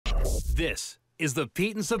This is the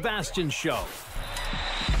Pete and Sebastian Show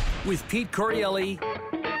with Pete Correale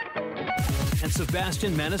and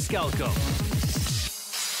Sebastian Maniscalco.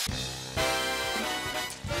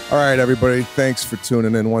 All right, everybody. Thanks for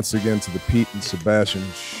tuning in once again to the Pete and Sebastian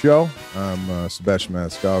Show. I'm Sebastian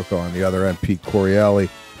Maniscalco. On the other end, Pete Correale.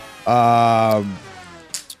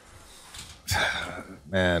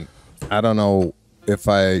 Man, I don't know if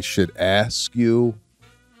I should ask you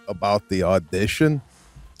about the audition.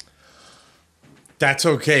 That's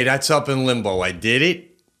okay. That's up in limbo. I did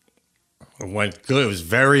it. It went good. It was a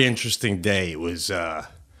very interesting day. It was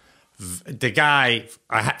the guy.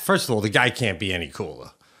 First of all, the guy can't be any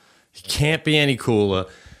cooler. He can't be any cooler.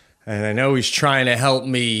 And I know he's trying to help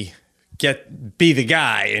me be the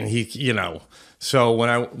guy. And so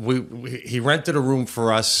when he rented a room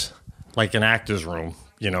for us, like an actor's room,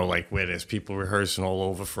 like where there's people rehearsing all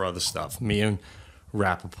over for other stuff. Me and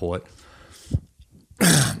Rappaport.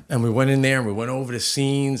 And we went in there and we went over the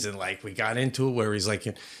scenes and we got into it where he's like,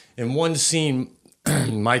 in one scene,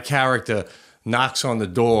 my character knocks on the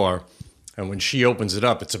door and when she opens it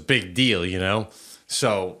up, it's a big deal,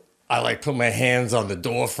 So I put my hands on the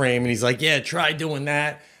door frame and he's like, yeah, try doing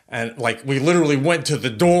that. And we literally went to the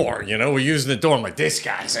door, we're using the door. I'm like, this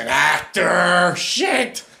guy's an actor,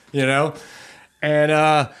 shit,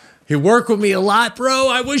 And he worked with me a lot, bro.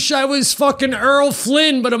 I wish I was fucking Earl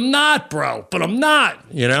Flynn, but I'm not, bro. But I'm not,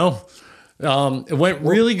 It went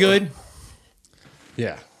really good.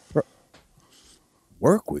 Yeah.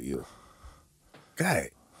 Work with you.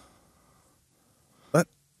 Guy.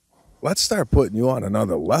 Let's start putting you on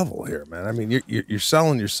another level here, man. I mean, you're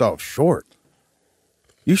selling yourself short.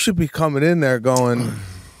 You should be coming in there going,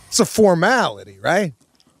 it's a formality, right?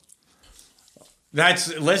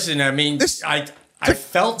 Listen, I mean, I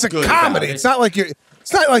felt it's good. It's a comedy. It's not like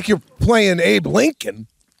you're playing Abe Lincoln.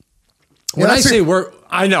 When I say work,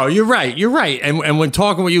 I know you're right. You're right. And when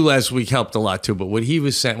talking with you last week helped a lot too. But what he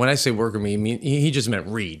was saying, when I say work with me, he just meant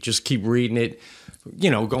read. Just keep reading it.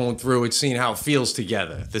 Going through it, seeing how it feels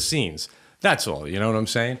together, the scenes. That's all. You know what I'm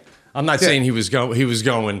saying? I'm not saying he was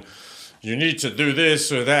going. You need to do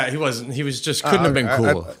this or that. He wasn't. He was just couldn't have been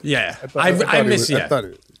cooler. I miss you. I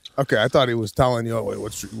thought he was telling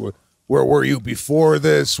you, where were you before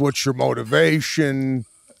this? What's your motivation?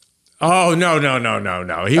 Oh, no.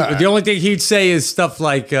 The only thing he'd say is stuff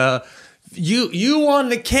like, you on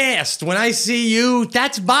the cast. When I see you,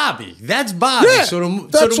 that's Bobby. That's Bobby. Yeah,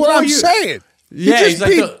 that's what I'm saying. Yeah, he's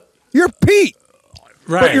like, you're Pete,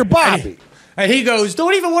 right? But you're Bobby. And he goes,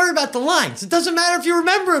 don't even worry about the lines. It doesn't matter if you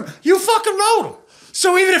remember them. You fucking wrote them.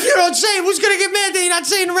 So even if you don't say it, who's going to get mad that you're not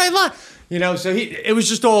saying the right line? So it was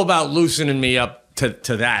just all about loosening me up to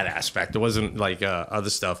that aspect. It wasn't like other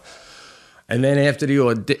stuff. And then after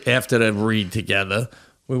the read together,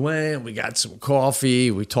 we went, we got some coffee,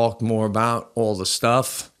 we talked more about all the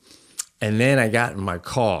stuff. And then I got in my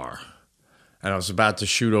car and I was about to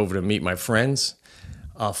shoot over to meet my friends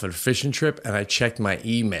for the fishing trip. And I checked my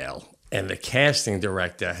email and the casting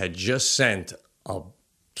director had just sent a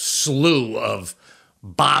slew of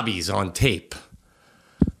Bobbies on tape.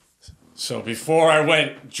 So before I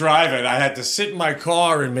went driving, I had to sit in my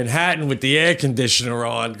car in Manhattan with the air conditioner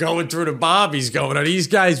on, going through the Bobbies, going, are these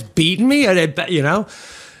guys beating me? And I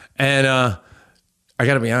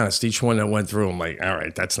got to be honest, each one that went through, I'm like, all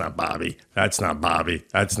right, that's not Bobby. That's not Bobby.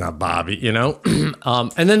 That's not Bobby, And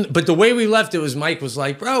then, but the way we left it was Mike was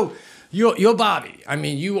like, bro, you're Bobby. I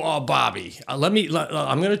mean, you are Bobby. I'm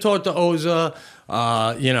going to talk to Oza,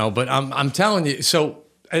 but I'm telling you. So,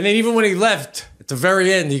 and then even when he left at the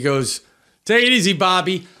very end, he goes, take it easy,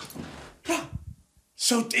 Bobby.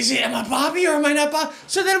 So am I Bobby or am I not Bobby?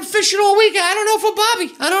 So then I'm fishing all weekend. I don't know if I'm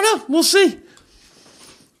Bobby. I don't know. We'll see.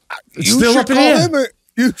 You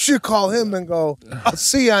should call him and go, I'll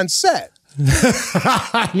see you on set.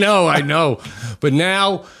 I know. But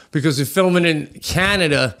now, because we're filming in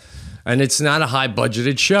Canada, and it's not a high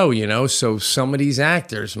budgeted show, so some of these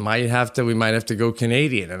actors we might have to go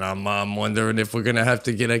Canadian, and I'm wondering if we're gonna have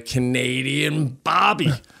to get a Canadian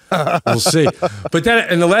Bobby. We'll see. But then,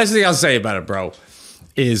 and the last thing I'll say about it, bro,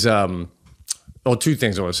 is two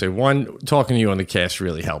things I want to say. One, talking to you on the cast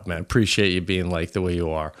really helped, man. Appreciate you being the way you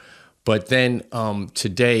are. But then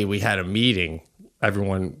today we had a meeting,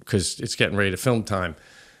 everyone, because it's getting ready to film time.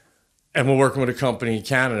 And we're working with a company in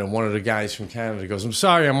Canada, and one of the guys from Canada goes, I'm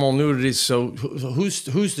sorry, I'm all new to this, so who's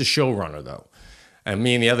the showrunner, though? And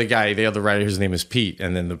me and the other guy, the other writer, his name is Pete,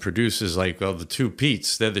 and then the producer's like, well, the two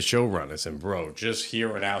Petes, they're the showrunners. And, bro, just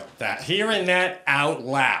hearing that out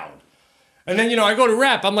loud. And then, I go to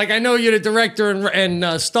rap. I'm like, I know you're the director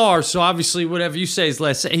and star, so obviously whatever you say is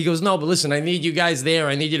less. He goes, no, but listen, I need you guys there.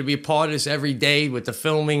 I need you to be a part of this every day with the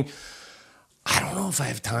filming. I don't know if I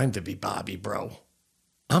have time to be Bobby, bro.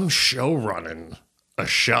 I'm show running a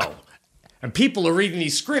show. And people are reading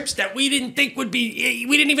these scripts that we didn't think would be,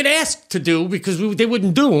 we didn't even ask to do because they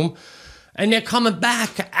wouldn't do them. And they're coming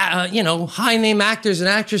back, high name actors and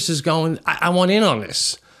actresses going, I want in on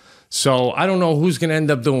this. So I don't know who's going to end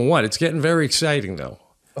up doing what. It's getting very exciting, though.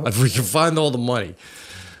 If we can find all the money.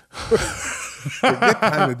 Forget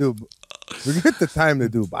the time to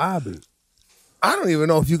do Bobby. I don't even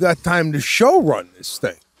know if you got time to show run this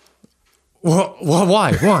thing. Well,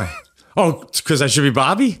 why? Why? Oh, because I should be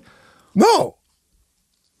Bobby? No,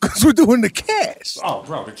 because we're doing the cast. Oh,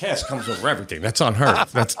 bro, the cast comes over everything. That's on her.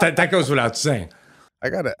 That goes without saying. I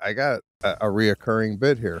got a reoccurring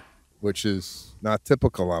bit here, which is not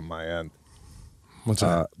typical on my end. What's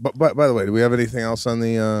that? But by the way, do we have anything else on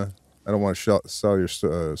the? I don't want to sell your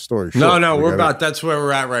story short. No, that's where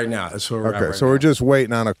we're at right now. That's where we're at. Okay, so we're just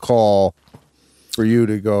waiting on a call for you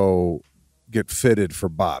to go get fitted for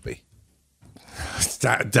Bobby.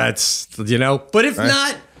 That's but if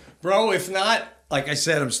not, bro, like I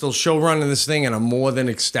said, I'm still show running this thing and I'm more than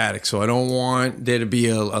ecstatic. So I don't want there to be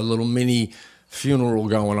a little mini funeral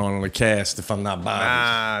going on the cast if I'm not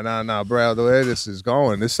Bobby. Nah, bro. The way this is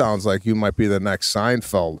going, this sounds like you might be the next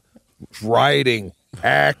Seinfeld. Writing,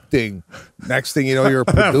 acting. Next thing you know, you're a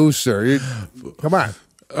producer. Come on.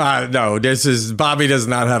 No, Bobby does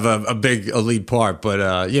not have a big lead part,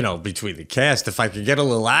 but between the cast, if I could get a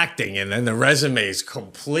little acting and then the resume is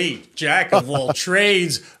complete. Jack of all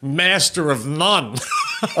trades, master of none.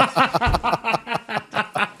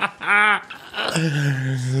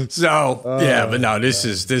 But no, this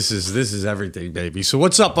is everything, baby. So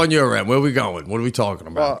what's up on your end? Where are we going? What are we talking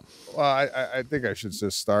about? Well, I think I should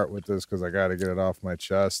just start with this because I got to get it off my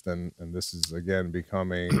chest, and this is again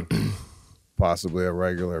becoming possibly a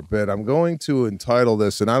regular bit. I'm going to entitle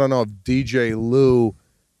this, and I don't know if DJ Lou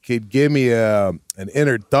could give me an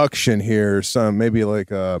introduction here, maybe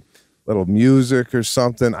like a little music or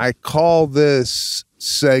something. I call this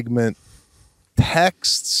segment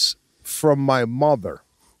 "Texts from My Mother."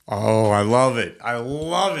 Oh, I love it. I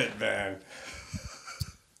love it, man.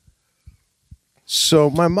 So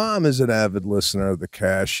my mom is an avid listener of the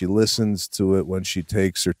cast. She listens to it when she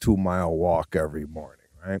takes her 2-mile walk every morning,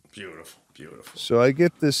 right? Beautiful. So I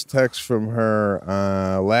get this text from her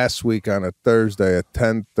last week on a Thursday at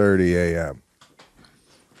 10:30 a.m.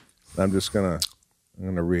 I'm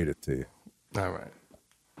gonna read it to you. All right.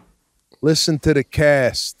 Listen to the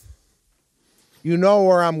cast. You know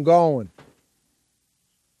where I'm going.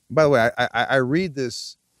 By the way, I read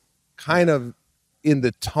this kind of in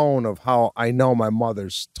the tone of how I know my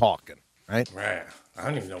mother's talking, right? Right. I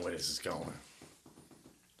don't even know where this is going.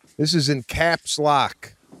 This is in caps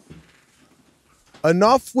lock.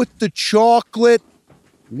 Enough with the chocolate,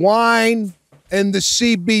 wine, and the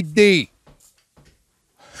CBD.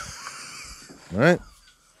 All right?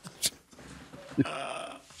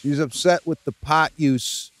 She's upset with the pot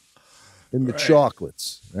use in the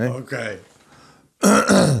chocolates. Right? Okay.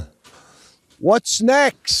 What's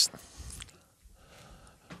next?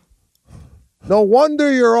 No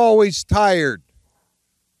wonder you're always tired.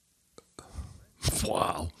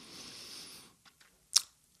 Wow.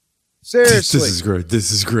 Seriously.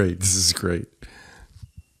 This is great.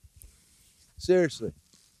 Seriously.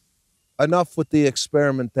 Enough with the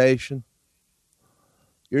experimentation.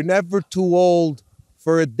 You're never too old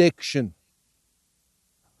for addiction.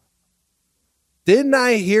 Didn't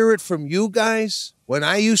I hear it from you guys when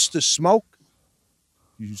I used to smoke?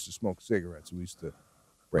 You used to smoke cigarettes. We used to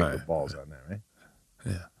break the balls on that, right?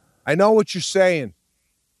 Yeah. I know what you're saying.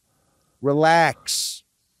 Relax.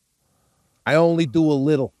 I only do a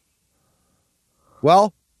little.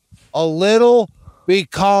 Well, a little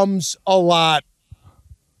becomes a lot.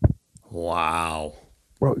 Wow.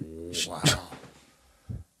 Bro,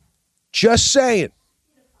 just saying.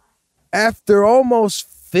 After almost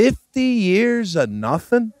 50 years of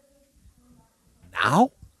nothing,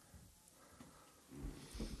 now?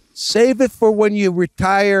 Save it for when you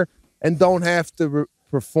retire and don't have to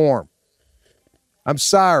perform. I'm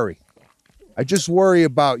sorry. I just worry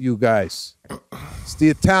about you guys. It's the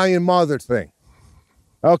Italian mother thing.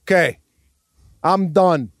 Okay. I'm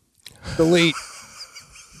done. Delete.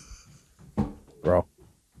 Bro.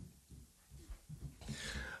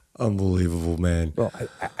 Unbelievable, man. Bro,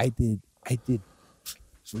 I did 3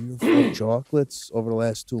 or 4 chocolates over the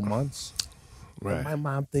last 2 months. Right. My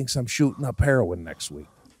mom thinks I'm shooting up heroin next week.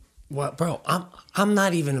 Well, bro, I'm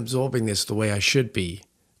not even absorbing this the way I should be.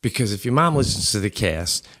 Because if your mom listens to the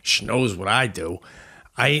cast, she knows what I do.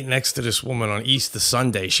 I ate next to this woman on Easter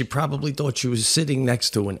Sunday. She probably thought she was sitting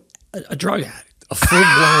next to a drug addict, a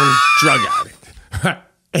full-blown drug addict.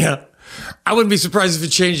 Yeah. I wouldn't be surprised if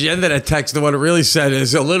it changed the end of that text. And what it really said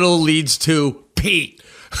is a little leads to Pete.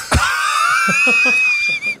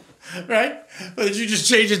 Right? But did you just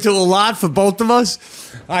change it to a lot for both of us?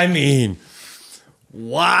 I mean,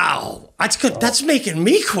 wow. That's good. That's making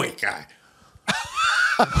me quick, guy.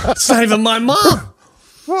 It's not even my mom.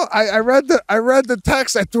 Well, I read the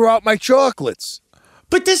text. I threw out my chocolates.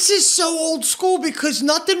 But this is so old school because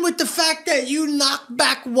nothing with the fact that you knock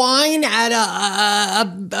back wine at a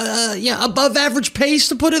above average pace,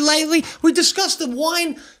 to put it lightly. We discussed the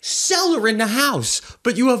wine cellar in the house,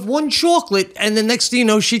 but you have one chocolate, and the next thing you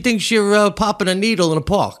know, she thinks you're popping a needle in a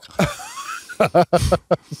park.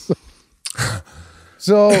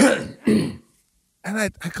 So, and I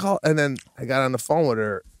called, and then I got on the phone with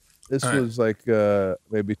her. This was like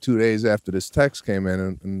maybe 2 days after this text came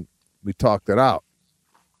in, and we talked it out.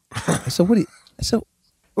 I said,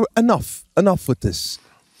 enough with this.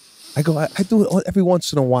 I go, I do it every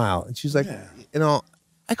once in a while. And she's like,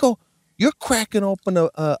 I go, you're cracking open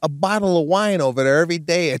a bottle of wine over there every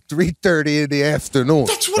day at 3:30 in the afternoon.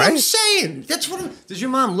 That's what I'm saying. Does your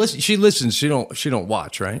mom listen? She listens. She don't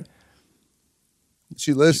watch, right?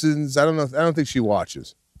 She listens. I don't know. I don't think she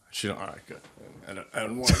watches. She don't. All right, good. I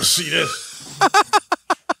don't want to see this.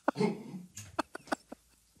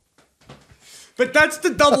 But that's the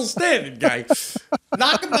double standard, guy.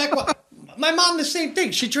 Knocking back. My mom, the same thing.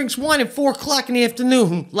 She drinks wine at 4 o'clock in the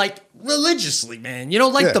afternoon, like religiously, man. You know,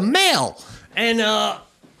 like the mail. And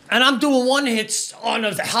I'm doing one hits on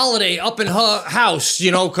a holiday up in her house, you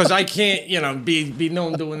know, because I can't, be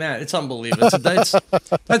known doing that. It's unbelievable.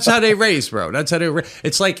 That's how they raise, bro. That's how they raise.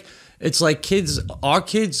 It's like kids. Our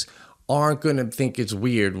kids aren't going to think it's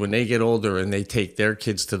weird when they get older and they take their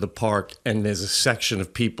kids to the park and there's a section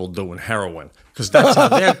of people doing heroin. Because that's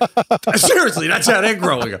how seriously, that's how they're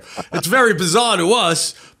growing up. It's very bizarre to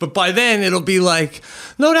us, but by then it'll be like,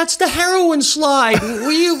 no, that's the heroin slide.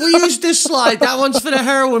 We use this slide. That one's for the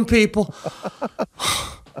heroin people.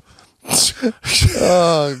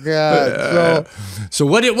 Oh God! So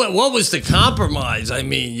what was the compromise? I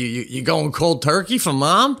mean, you going cold turkey for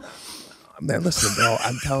mom? Man, listen, bro.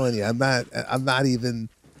 I'm telling you, I'm not even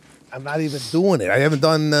doing it. I haven't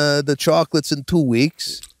done the chocolates in 2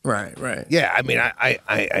 weeks. Right. Yeah, I mean, I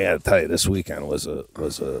gotta tell you, this weekend was a.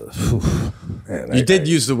 Man, you did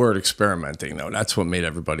use the word experimenting, though. That's what made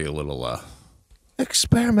everybody a little.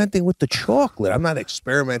 Experimenting with the chocolate. I'm not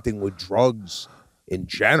experimenting with drugs in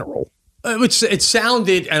general. It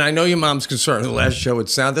sounded, and I know your mom's concerned. The last show, it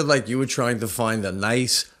sounded like you were trying to find a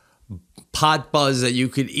nice pot buzz that you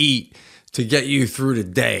could eat to get you through the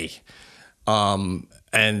day, and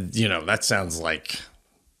that sounds like.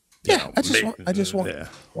 I just wanted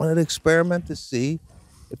to experiment to see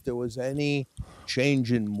if there was any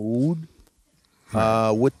change in mood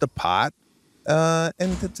with the pot.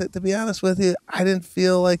 And to be honest with you, I didn't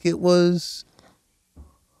feel like it was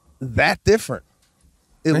that different.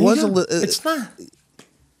 It was a little. It's not.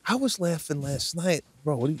 I was laughing last night,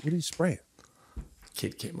 bro. What are you spraying?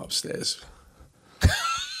 Kid came upstairs.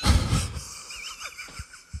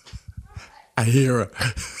 I hear her.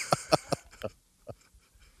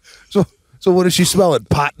 So what is she smelling?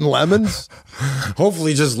 Pot and lemons?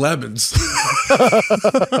 Hopefully just lemons.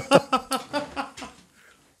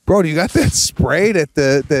 Bro, do you got that spray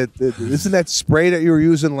isn't that spray that you were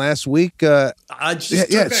using last week? I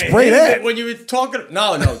just spray that. When you were talking.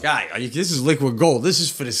 No, guy. This is liquid gold. This is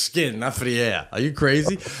for the skin, not for the air. Are you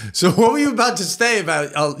crazy? So what were you about to say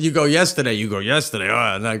about? You go yesterday.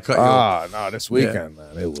 Oh, and I cut you off. No, this weekend,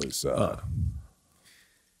 man. It was.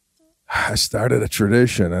 I started a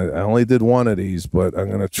tradition. I only did one of these, but I'm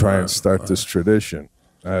going to try and start this tradition.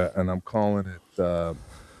 And I'm calling it the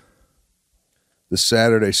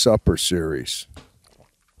Saturday Supper Series.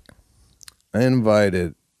 I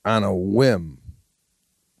invited, on a whim,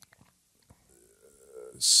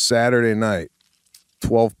 Saturday night,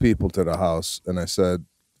 12 people to the house, and I said,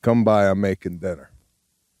 come by, I'm making dinner.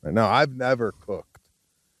 Right now, I've never cooked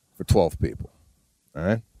for 12 people, all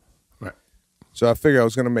right? So I figured I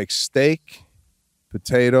was going to make steak,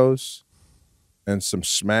 potatoes, and some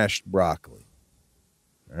smashed broccoli.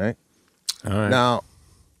 All right? Now,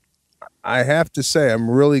 I have to say I'm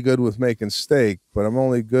really good with making steak, but I'm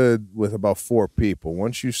only good with about 4 people.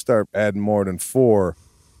 Once you start adding more than 4,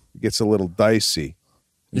 it gets a little dicey.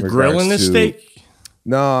 You grilling the steak?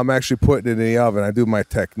 No, I'm actually putting it in the oven. I do my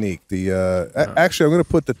technique. Actually, I'm going to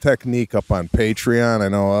put the technique up on Patreon. I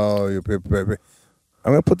know,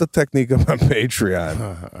 I'm going to put the technique up on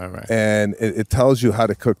Patreon. All right. And it tells you how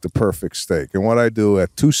to cook the perfect steak. And what I do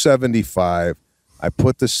at 275, I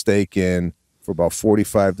put the steak in for about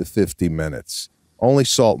 45 to 50 minutes. Only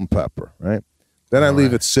salt and pepper, right? Then I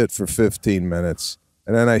leave it sit for 15 minutes,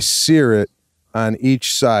 and then I sear it on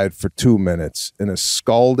each side for 2 minutes in a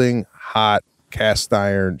scalding hot cast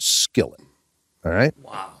iron skillet. All right?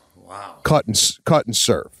 Wow. Cut and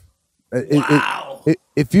serve. Wow.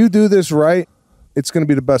 If you do this right, it's going to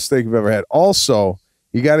be the best steak you've ever had. Also,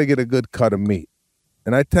 you got to get a good cut of meat.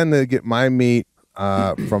 And I tend to get my meat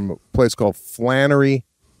from a place called Flannery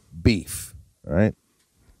Beef. All right?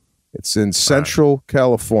 It's in Central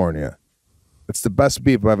California. It's the best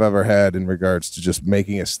beef I've ever had in regards to just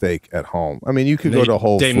making a steak at home. I mean, you could go to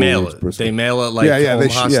Whole Foods. They mail it like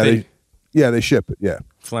they ship it. Yeah,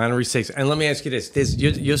 Flannery steaks. And let me ask you this: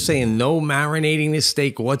 you're saying no marinating this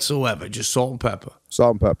steak whatsoever, just salt and pepper.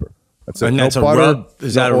 Salt and pepper. That's it. And that's no a butter, rub.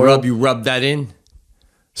 Is that a oil. rub? You rub that in.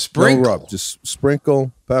 Sprinkle. No rub. Just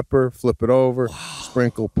sprinkle pepper, flip it over,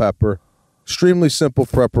 sprinkle pepper. Extremely simple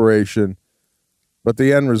preparation. But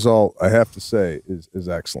the end result, I have to say, is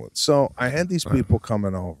excellent. So I had these people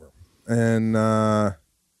coming over, and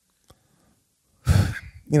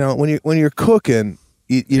when you're cooking,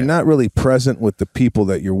 you're not really present with the people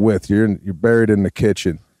that you're with. You're buried in the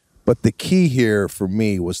kitchen. But the key here for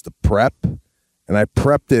me was the prep, and I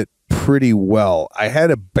prepped it pretty well. I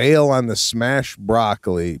had to bail on the smashed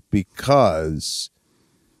broccoli because.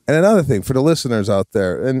 And another thing for the listeners out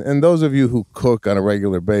there, and those of you who cook on a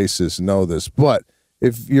regular basis know this, but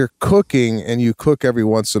if you're cooking and you cook every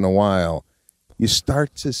once in a while, you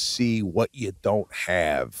start to see what you don't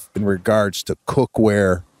have in regards to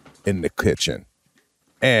cookware in the kitchen.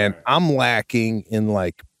 And I'm lacking in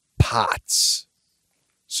like pots.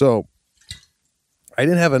 So I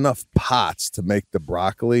didn't have enough pots to make the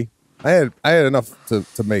broccoli. I had enough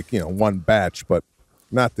to make, one batch, but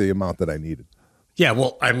not the amount that I needed. Yeah,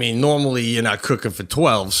 well, I mean, normally you're not cooking for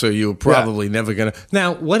 12, so you're probably never gonna.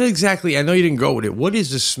 Now, what exactly? I know you didn't go with it. What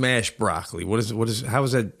is the smashed broccoli? What does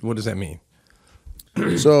that mean?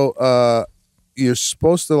 So, you're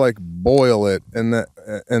supposed to like boil it and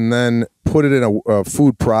then put it in a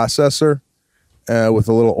food processor with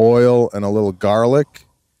a little oil and a little garlic,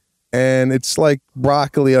 and it's like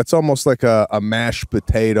broccoli. It's almost like a mashed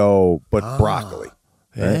potato, but broccoli. Right?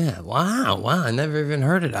 Yeah, wow. I never even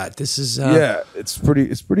heard of that. This is it's pretty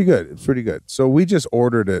good. It's pretty good. So we just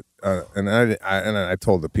ordered it, and I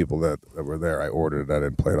told the people that were there I ordered it. I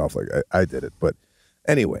didn't play it off like I did it, but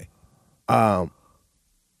anyway,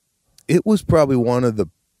 it was probably one of the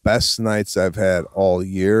best nights I've had all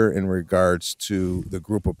year in regards to the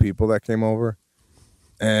group of people that came over,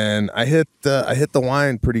 and I hit the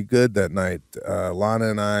wine pretty good that night. Lana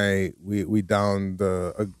and I we downed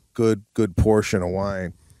a good portion of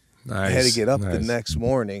wine. Nice. I had to get up the next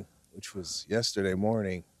morning, which was yesterday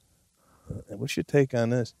morning. And what's your take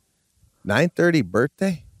on this? 9:30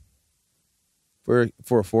 birthday for a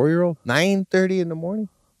 4-year-old? 9:30 in the morning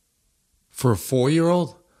for a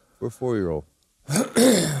 4-year-old? For a 4-year-old.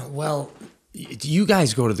 Well, you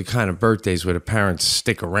guys go to the kind of birthdays where the parents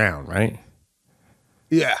stick around, right?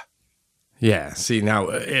 Yeah. Yeah. See, now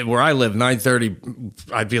where I live,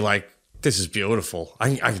 9:30, I'd be like, this is beautiful.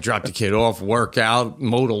 I could drop the kid off, work out,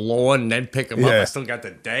 mow the lawn, and then pick him up. I still got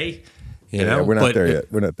the day. You know? We're not there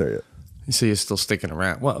yet. We're not there yet. So you're still sticking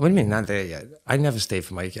around. What do you mean not there yet? I never stayed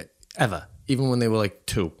for my kid, ever. Even when they were like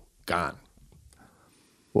 2, gone.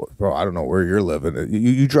 Well, bro, I don't know where you're living.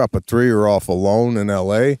 You drop a 3-year off alone in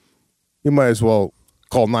L.A., you might as well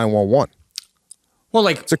call 911. Well,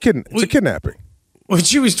 like it's a kidnapping. When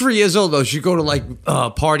she was 3 years old, though, she'd go to like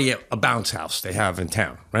a party at a bounce house they have in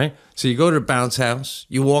town, right? So you go to the bounce house,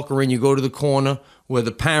 you walk around, you go to the corner where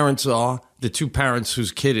the parents are, the 2 parents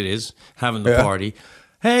whose kid it is, having the party.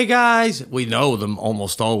 Hey, guys. We know them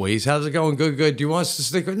almost always. How's it going? Good. Do you want us to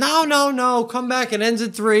stick? No. Come back. It ends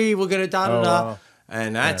at 3. We're going to da-da-da. Wow.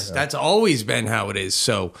 And that's always been how it is.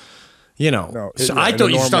 So, I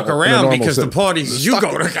thought you stuck around because the parties you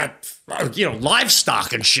go to got,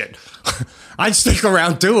 livestock and shit. I'd stick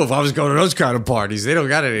around too if I was going to those kind of parties. They don't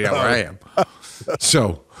got any where I am.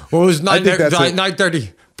 So, what was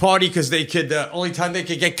 9:30 party because they could only time they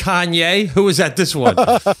could get Kanye? Who was at this one?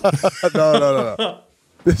 No.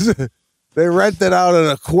 They rented out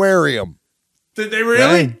an aquarium. Did they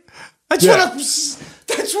really? Right? That's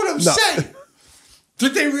what I'm saying.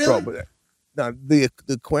 Did they really? Bro, no, the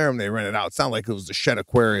aquarium they rented out sounded like it was the Shed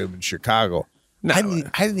Aquarium in Chicago. No. I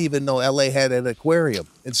didn't even know L.A. had an aquarium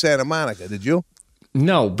in Santa Monica. Did you?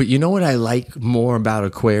 No, but you know what I like more about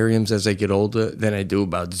aquariums as I get older than I do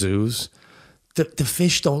about zoos? The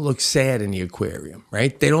fish don't look sad in the aquarium,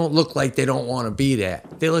 right? They don't look like they don't want to be there.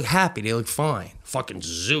 They look happy. They look fine. Fucking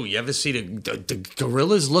zoo. You ever see the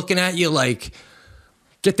gorillas looking at you like,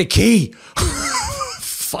 get the key?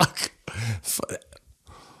 Fuck.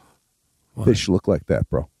 Fish look like that,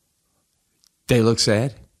 bro. They look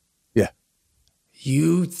sad? Yeah.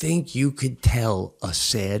 You think you could tell a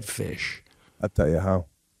sad fish? I'll tell you how.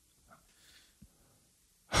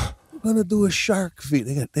 We're going to do a shark feed.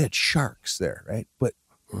 They had sharks there, right? But,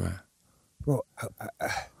 bro,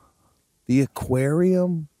 the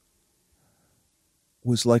aquarium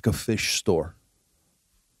was like a fish store.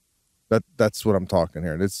 That's what I'm talking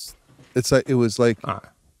here. It's like it was like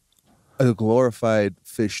a glorified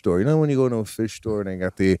fish store. You know when you go to a fish store and they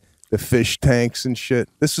got the fish tanks and shit?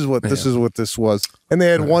 This is what this was. And they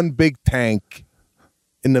had one big tank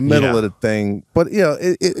in the middle of the thing. But you know,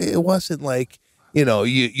 it wasn't like, you know,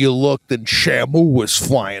 you looked and Shamu was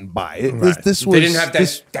flying by. This was, they didn't have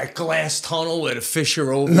that glass tunnel where the fish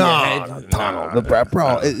are over your head. No, tunnel.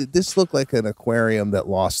 Bro, this looked like an aquarium that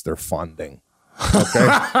lost their funding. Okay.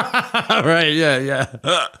 Right.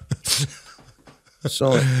 Yeah.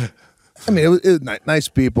 So, I mean, it was nice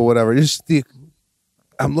people, whatever.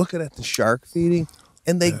 I'm looking at the shark feeding,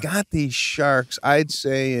 and they got these sharks. I'd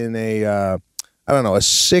say in a, I don't know, a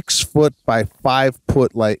 6 foot by 5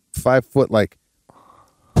 foot like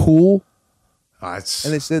pool. And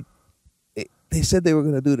they said they were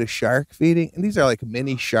going to do the shark feeding, and these are like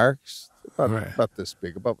mini sharks, about this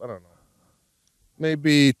big, about, I don't know,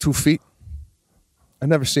 maybe 2 feet. I've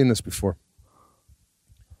never seen this before.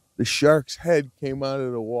 The shark's head came out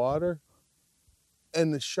of the water,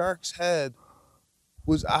 and the shark's head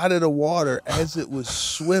was out of the water as it was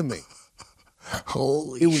swimming.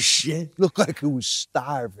 Holy shit. Looked like it was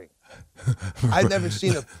starving. I'd never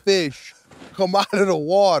seen a fish come out of the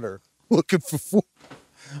water looking for food.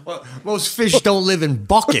 Well, most fish don't live in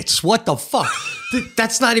buckets. What the fuck?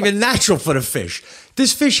 That's not even natural for the fish.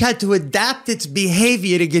 This fish had to adapt its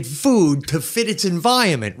behavior to get food to fit its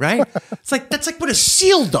environment, right? That's like what a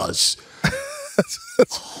seal does.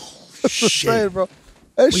 That's saying, bro.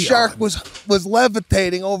 That shark was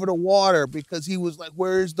levitating over the water because he was like,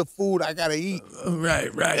 "Where's the food I gotta eat?" Right.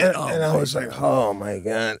 And I was like, "Oh my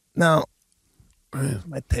god!" Now,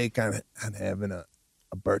 my take on having a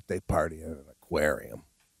birthday party at an aquarium.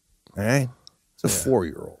 All right, it's a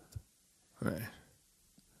 4-year-old. Right.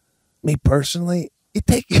 Me personally, you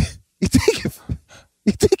take your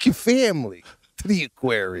family to the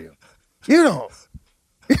aquarium. You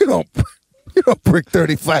don't bring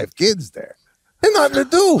 35 kids there. There's nothing to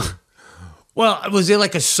do. Well, was there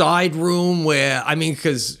like a side room where, I mean,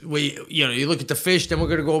 because you look at the fish, then we're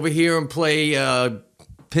gonna go over here and play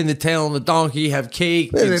pin the tail on the donkey, have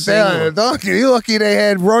cake. Pin the tail on the donkey. You're lucky they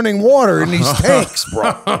had running water in these tanks,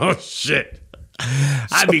 bro. Oh shit.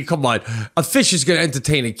 I mean, come on. A fish is going to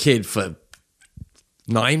entertain a kid for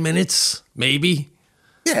 9 minutes, maybe.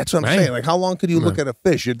 Yeah, that's what I'm saying. Like, how long could you look at a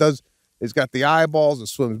fish? It's got the eyeballs, it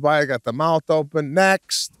swims by, it got the mouth open.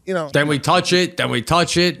 Next, you know. Then we touch it,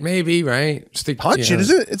 maybe, right? Touch it? Is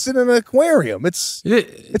it? It's in an aquarium. It's in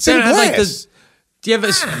glass. Like do you ever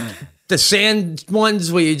the sand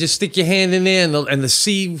ones where you just stick your hand in there and the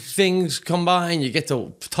sea things come by and you get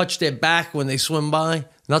to touch their back when they swim by?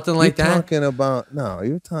 Nothing like that?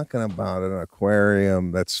 You're talking about an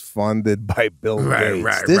aquarium that's funded by Bill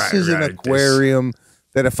Gates. This is an aquarium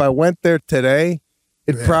that if I went there today,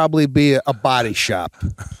 it'd probably be a body shop.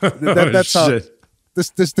 That's how this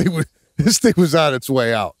thing was on its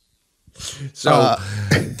way out. So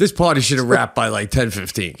this party should have wrapped by like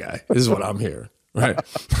 10:15, guy. This is what I'm hearing. Right.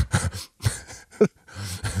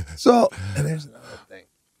 So, and there's another thing.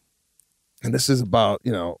 And this is about,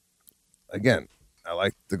 you know, again, I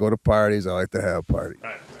like to go to parties. I like to have parties.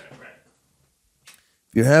 Right.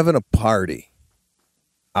 If you're having a party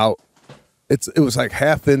out, it was like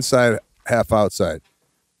half inside, half outside.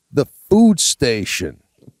 The food station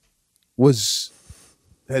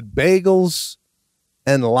had bagels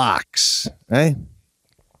and lox, right?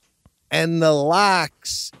 And the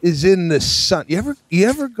lox is in the sun. You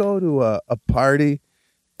ever go to a party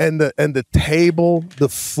and the table, the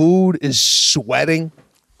food is sweating?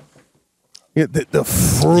 The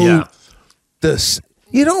fruit,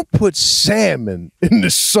 you don't put salmon in the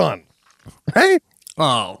sun, right?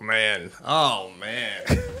 Oh man!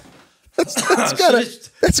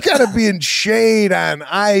 That's gotta be in shade on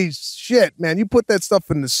ice. Shit, man! You put that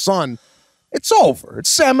stuff in the sun, it's over.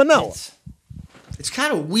 It's salmonella. It's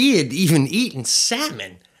kind of weird even eating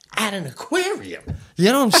salmon at an aquarium.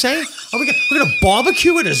 You know what I'm saying? We're gonna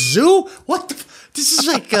barbecue at a zoo? What the? This is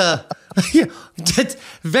like that's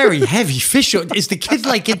very heavy fish. Is the kid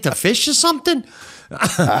like into fish or something?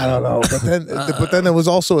 I don't know. But then there was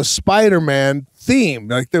also a Spider-Man theme.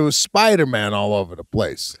 Like there was Spider-Man all over the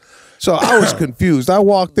place. So I was confused. I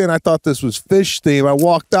walked in. I thought this was fish theme. I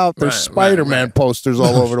walked out. There's Spider-Man posters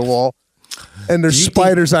all over the wall, and there's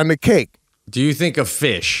spiders on the cake. Do you think a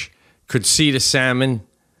fish could see the salmon,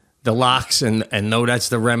 the locks, and know that's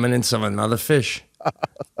the remnants of another fish?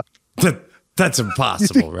 That's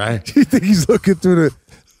impossible, right? You think he's looking through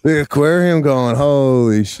the aquarium going,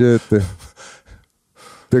 holy shit,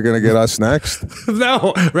 they're going to get us next?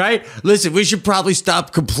 No, right? Listen, we should probably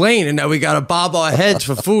stop complaining that we got to bob our heads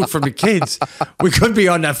for food from the kids. We could be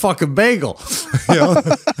on that fucking bagel. You know?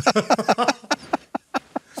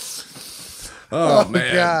 Oh,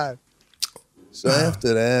 man. God. So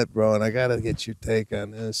after that, bro, and I got to get your take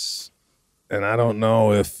on this. And I don't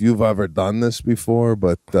know if you've ever done this before,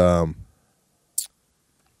 but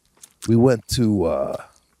we went to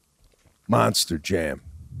Monster Jam.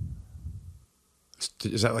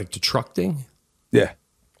 Is that like the truck thing? Yeah.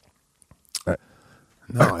 No,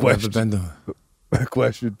 I've never been to. My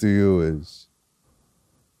question to you is,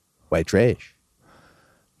 white trash?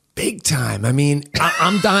 Big time. I mean,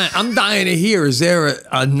 I'm dying to hear. Is there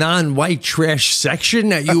a non-white trash section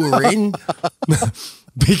that you were in?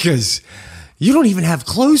 Because you don't even have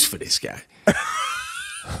clothes for this guy.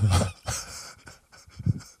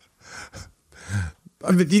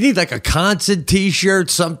 I mean, you need like a concert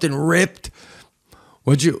T-shirt, something ripped.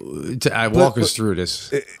 Would you? Walk us through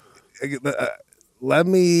this. Let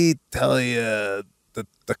me tell you,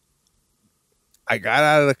 I got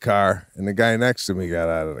out of the car, and the guy next to me got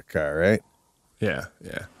out of the car, right? Yeah,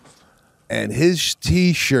 yeah. And his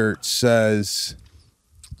T-shirt says,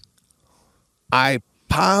 "I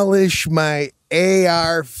polish my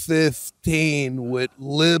AR-15 with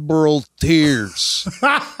liberal tears."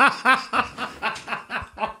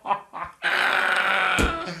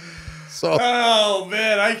 So, oh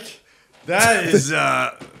man, that is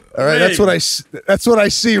all right. That's what I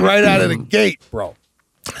see right out of the gate, bro.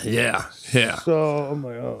 Yeah, yeah. So I'm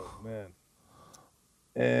like, oh man.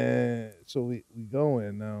 And so we go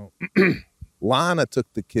in now. Lana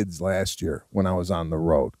took the kids last year when I was on the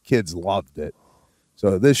road. Kids loved it.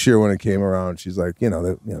 So this year when it came around, she's like, they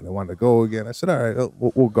wanted to go again. I said, all right,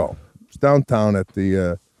 we'll go. It's downtown at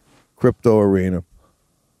the crypto arena.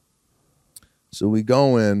 So we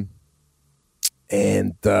go in,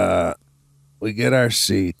 and we get our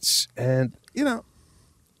seats, and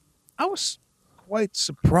I was quite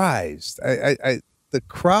surprised. The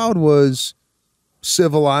crowd was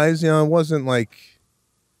civilized. It wasn't like,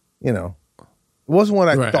 it wasn't what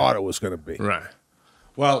I thought it was going to be. Right.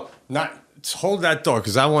 Well, hold that thought,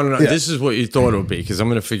 because I want to know. Yeah. This is what you thought it would be, because I'm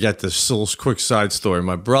going to forget this little quick side story.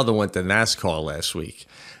 My brother went to NASCAR last week,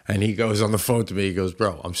 and he goes on the phone to me. He goes,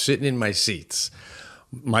 bro, I'm sitting in my seats.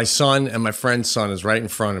 My son and my friend's son is right in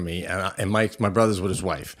front of me, and my brother's with his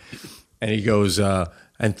wife. And he goes,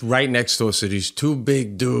 and right next to us are these two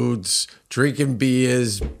big dudes drinking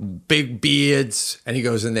beers, big beards. And he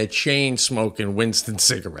goes, and they're chain smoking Winston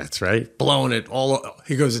cigarettes, right? Blowing it all.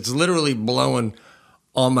 He goes, it's literally blowing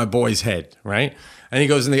on my boy's head, right? And he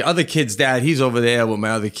goes, and the other kid's dad, he's over there with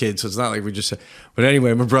my other kid, so it's not like we just. But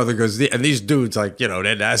anyway, my brother goes, and these dudes, like, they're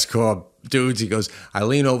NASCAR dudes. He goes, I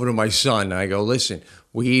lean over to my son, and I go, listen,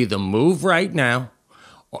 we either move right now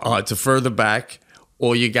to further back,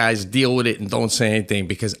 or you guys deal with it and don't say anything,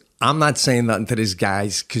 because I'm not saying nothing to these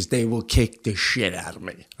guys, because they will kick the shit out of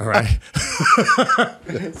me, all right?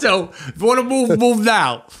 So if you want to move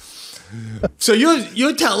now. So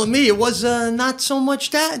you're telling me it was not so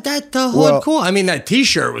much that hardcore? Well, I mean, that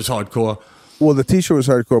T-shirt was hardcore. Well, the T-shirt was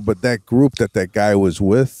hardcore, but that group that guy was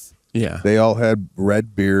with, they all had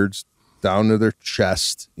red beards down to their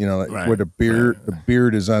chest, where the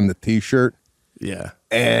beard is on the T-shirt. Yeah.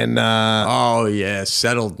 And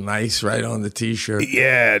settled nice right on the T-shirt.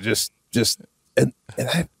 Yeah, just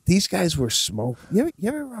these guys were smoking. You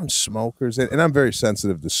ever around smokers? And I'm very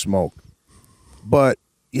sensitive to smoke, but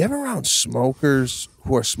you ever around smokers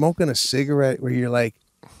who are smoking a cigarette where you're like,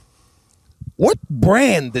 what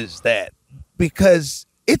brand is that? Because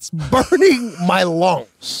it's burning my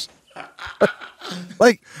lungs.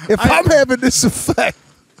 Like, if I'm having this effect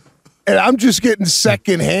and I'm just getting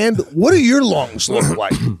secondhand, what do your lungs look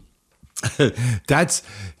like? I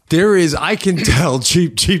can tell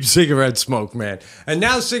cheap cigarette smoke, man. And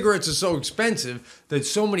now cigarettes are so expensive that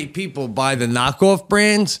so many people buy the knockoff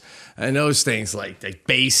brands and those things like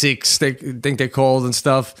basics, they think they're called and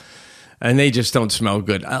stuff, and they just don't smell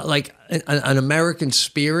good. Like an American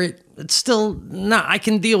Spirit, it's still not. I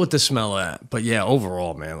can deal with the smell of that, but yeah,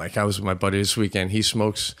 overall, man. Like I was with my buddy this weekend. He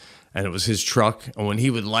smokes, and it was his truck. And when he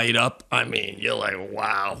would light up, I mean, you're like,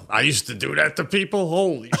 wow. I used to do that to people.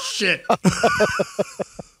 Holy shit.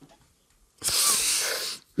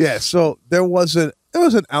 Yeah, so there was an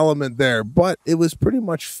element there, but it was pretty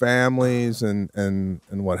much families and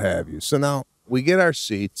what have you. So now we get our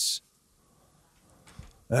seats,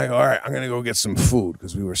 And I go, all right, I'm going to go get some food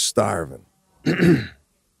because we were starving.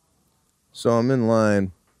 So I'm in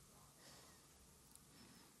line.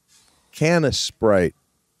 Can of Sprite.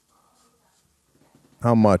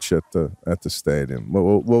 How much at the stadium?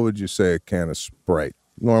 What would you say a can of Sprite?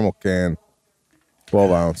 Normal can,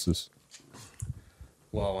 12 ounces.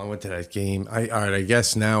 Well, I went to that game. All right, I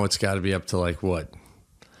guess now it's got to be up to like what?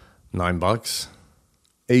 $9?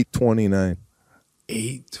 $8.29.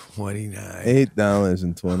 $8.29.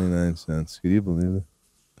 $8.29. Can you believe it?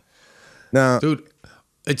 Now, dude,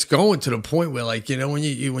 it's going to the point where, like, you know, when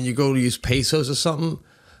you go to use pesos or something,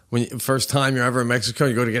 first time you're ever in Mexico,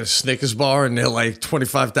 you go to get a Snickers bar and they're like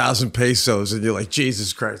 25,000 pesos, and you're like,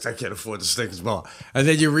 Jesus Christ, I can't afford the Snickers bar. And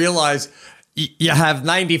then you realize you have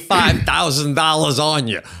 $95,000 on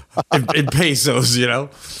you in pesos, you know?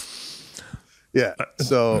 Yeah.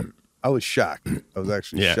 So I was shocked. I was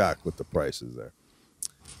actually shocked with the prices there.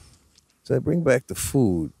 So I bring back the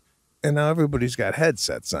food, and now everybody's got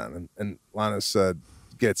headsets on, and Lana said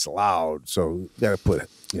gets loud, so you got to put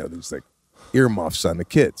these like earmuffs on the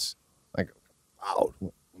kids. Like, loud,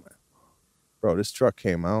 bro. This truck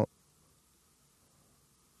came out.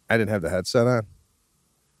 I didn't have the headset on.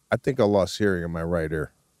 I think I lost hearing in my right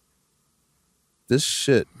ear. This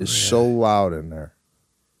shit is so loud in there,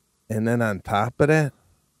 and then on top of that,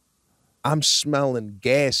 I'm smelling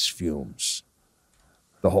gas fumes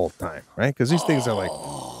the whole time, right? Because these things are like,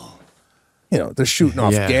 they're shooting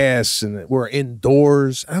off gas, and we're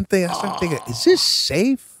indoors. I'm thinking, is this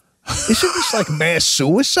safe? Isn't this like mass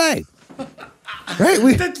suicide? Right?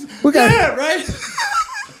 We got right.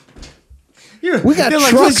 we got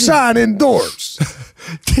trucks on indoors.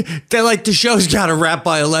 They're like, the show's got to wrap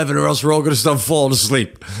by 11, or else we're all going to start falling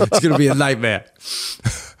asleep. It's going to be a nightmare.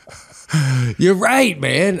 You're right,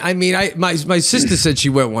 man. I mean, my sister said she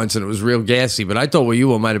went once and it was real gassy, but I thought where you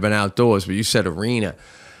were might have been outdoors, but you said arena.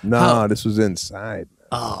 No, this was inside.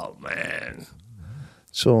 Oh, man.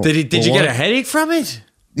 So did you get a headache from it?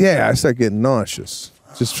 Yeah, I started getting nauseous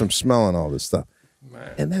just from smelling all this stuff.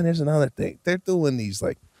 Man. And then there's another thing. They're doing these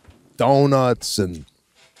like donuts and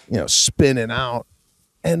spinning out,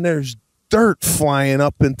 and there's dirt flying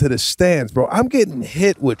up into the stands, bro. I'm getting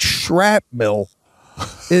hit with shrapnel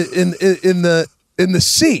in the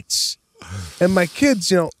seats, and my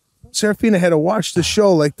kids, Serafina had to watch the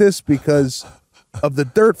show like this because of the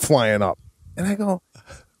dirt flying up, and I go,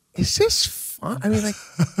 "Is this fun? I mean, like,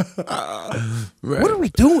 what are we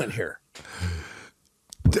doing here?"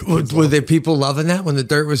 Were there people loving that when the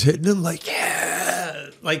dirt was hitting them? Like, yeah,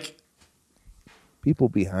 like people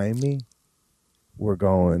behind me were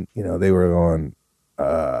going, they were going.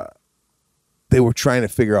 They were trying to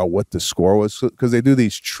figure out what the score was because they do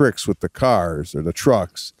these tricks with the cars or the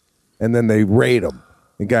trucks, and then they rate them.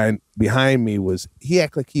 The guy behind me he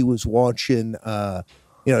acted like he was watching, the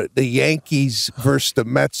Yankees versus the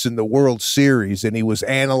Mets in the World Series, and he was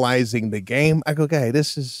analyzing the game. I go, guy,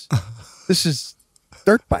 this is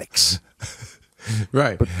dirt bikes.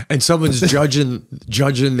 Right. And someone's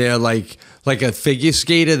judging their like a figure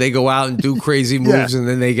skater. They go out and do crazy moves and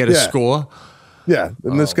then they get a score. Yeah,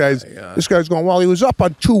 and this guy's going, well, he was up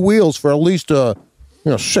on two wheels for at least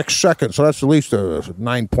 6 seconds, so that's at least a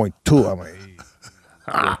 9.2. I'm like,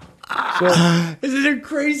 isn't it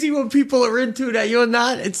crazy what people are into that you're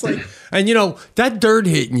not? It's like, and that dirt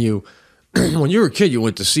hitting you when you were a kid, you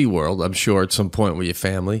went to SeaWorld, I'm sure, at some point with your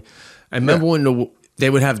family. I remember when they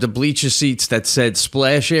would have the bleacher seats that said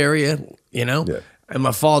splash area, Yeah. And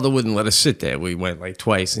my father wouldn't let us sit there. We went like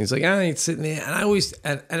twice, and he's like, I ain't sitting there. And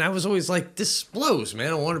I was always like, this blows,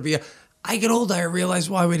 man. I want to be. I get older, I realize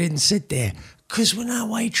why we didn't sit there. Because we're not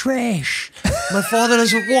white trash. My father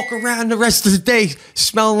doesn't walk around the rest of the day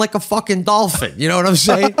smelling like a fucking dolphin. You know what I'm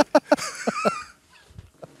saying?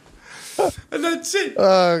 And that's it.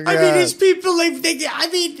 Oh, I mean, these people,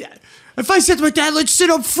 if I said to my dad, let's sit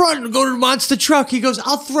up front and go to the monster truck, he goes,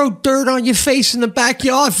 I'll throw dirt on your face in the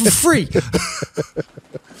backyard for free.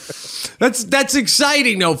 That's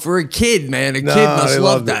exciting, though, for a kid, man. A kid must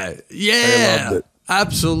love that. Yeah,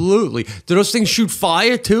 absolutely. Do those things shoot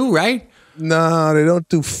fire, too, right? No, they don't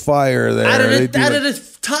do fire there. Out of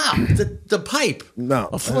the top, the pipe. No,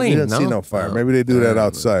 a flame. You didn't see no fire. Maybe they do that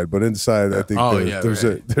outside, but inside, I think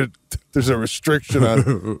there's a restriction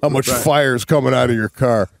on how much fire is coming out of your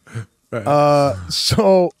car. Right.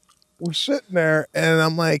 So we're sitting there, and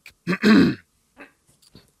I'm like,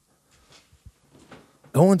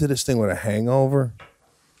 going to this thing with a hangover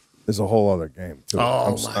is a whole other game, too.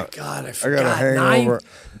 Oh, my God, I forgot. I got a hangover.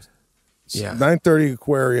 9:30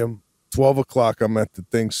 aquarium, 12 o'clock, I'm at the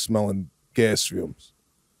thing smelling gas fumes.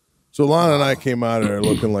 So Lana and I came out of there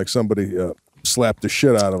looking like somebody slapped the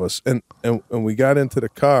shit out of us. And we got into the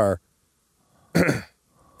car,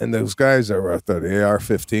 and those guys that were out there, the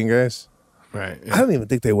AR-15 guys, right? I don't even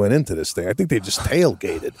think they went into this thing. I think they just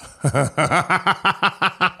tailgated.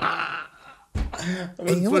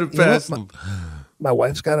 And Put it past them. My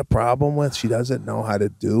wife's got a problem with, she doesn't know how to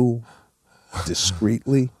do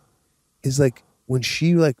discreetly, is like when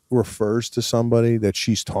she like refers to somebody that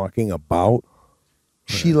she's talking about,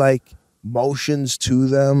 she like motions to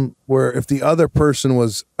them where if the other person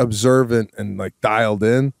was observant and like dialed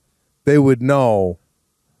in, they would know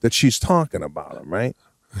that she's talking about them, right?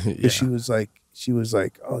 Yeah. She was like,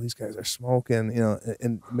 oh, these guys are smoking, you know,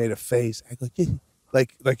 and made a face. I go, yeah,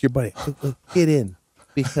 like your buddy, get in,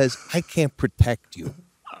 because I can't protect you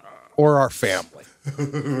or our family.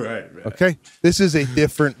 Right. Okay, this is a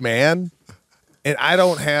different man, and I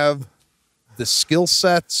don't have the skill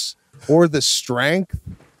sets or the strength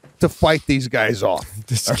to fight these guys off.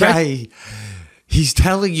 This guy, he's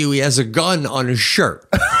telling you he has a gun on his shirt,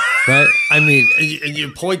 right? I mean, and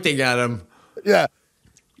you're pointing at him. Yeah.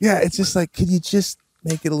 It's just like, can you just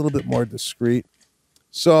make it a little bit more discreet?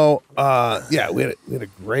 So, yeah, we had a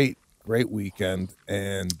great weekend,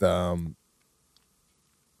 and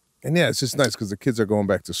yeah, it's just nice because the kids are going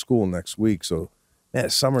back to school next week. So, yeah,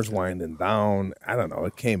 summer's winding down. I don't know,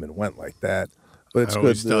 it came and went like that, but it's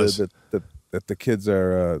good that the kids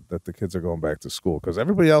are going back to school because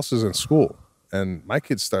everybody else is in school, and my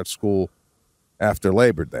kids start school after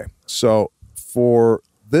Labor Day. So for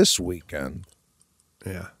this weekend,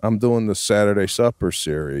 yeah, I'm doing the Saturday Supper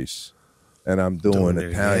series, and I'm doing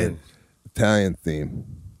Italian theme.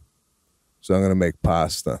 So I'm going to make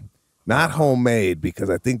pasta. Not homemade, because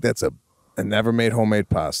I think I never made homemade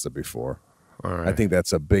pasta before. All right. I think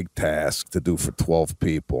that's a big task to do for 12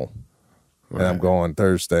 people. Right. And I'm going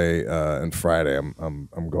Thursday and Friday.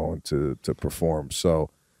 I'm going to perform. So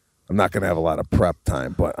I'm not going to have a lot of prep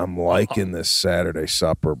time, but I'm liking this Saturday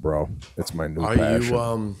supper, bro. It's my new passion. Are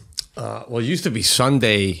you well, it used to be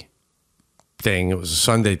Sunday thing. It was a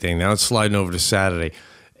Sunday thing. Now it's sliding over to Saturday.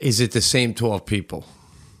 Is it the same 12 people?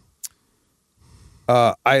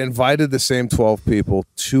 I invited the same 12 people.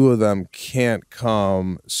 2 of them can't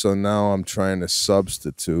come, so now I'm trying to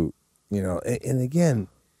substitute, you know. And again,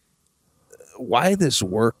 why this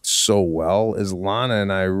worked so well is Lana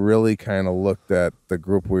and I really kind of looked at the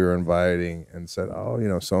group we were inviting and said, oh, you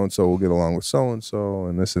know, so-and-so will get along with so-and-so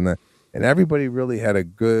and this and that. And everybody really had a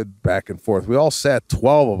good back and forth. We all sat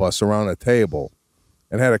 12 of us around a table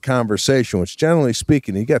and had a conversation, which generally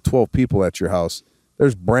speaking, you got 12 people at your house.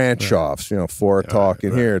 There's branch offs, you know, 4 are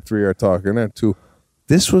talking here, 3 are talking there, 2.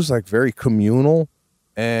 This was like very communal,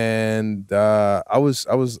 and I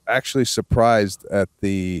was actually surprised at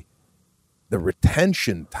the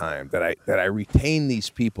retention time that I retained these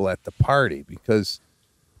people at the party, because,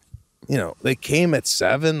 you know, they came at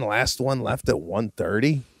 7, the last one left at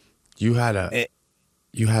 1:30. You had a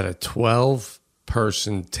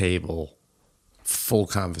 12-person table, full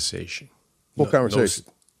conversation. Full conversation.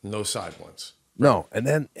 No side ones. No, and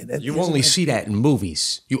then you only see that in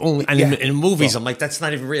movies. In movies, I'm like, that's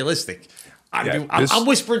not even realistic. I'm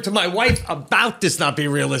whispering to my wife about this not being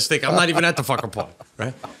realistic. I'm not even at the fucking point,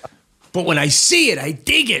 right? But when I see it, I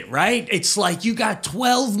dig it, right? It's like you got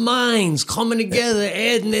 12 minds coming together,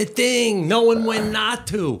 adding their thing, knowing when not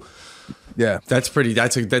to. Yeah, that's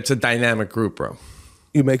a dynamic group, bro.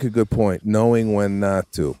 You make a good point. Knowing when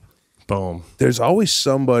not to. Boom. There's always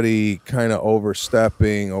somebody kind of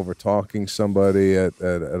overstepping, over-talking somebody at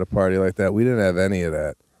a party like that. We didn't have any of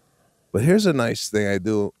that. But here's a nice thing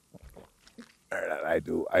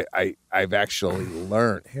I've actually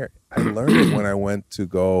learned. I learned it when I went to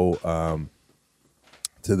go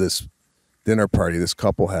to this dinner party. This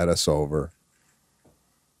couple had us over,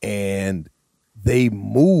 and they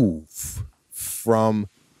move from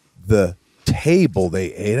the table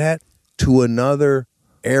they ate at to another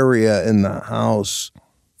area in the house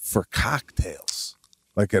for cocktails,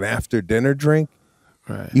 like an after dinner drink.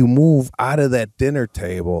 Right. You move out of that dinner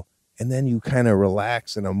table, and then you kind of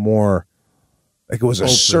relax in a more, like, it was a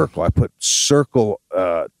circle. I put circle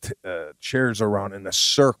chairs around in a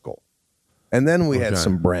circle, and then we had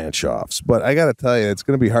some branch offs. But I got to tell you, it's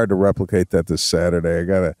going to be hard to replicate that this Saturday.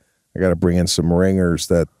 I gotta bring in some ringers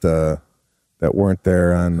that weren't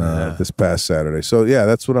there on this past Saturday. So yeah,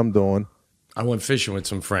 that's what I'm doing. I went fishing with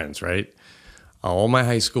some friends, right? All my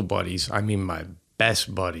high school buddies, I mean my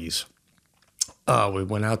best buddies. We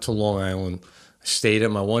went out to Long Island, stayed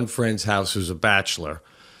at my one friend's house who's a bachelor,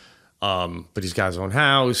 but he's got his own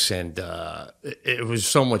house, and it was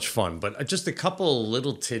so much fun. But just a couple of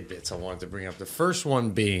little tidbits I wanted to bring up. The first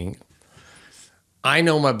one being, I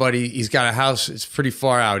know my buddy, he's got a house, it's pretty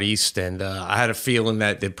far out east, and I had a feeling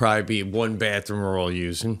that there'd probably be one bathroom we're all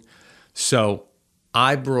using. So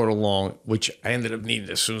I brought along, which I ended up needing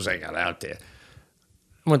as soon as I got out there.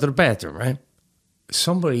 I went to the bathroom, right?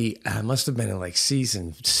 Somebody, I must have been in like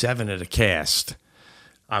season 7 of the cast.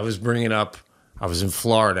 I was bringing up, I was in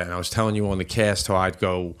Florida, and I was telling you on the cast how I'd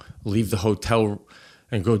go leave the hotel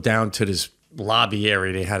and go down to this lobby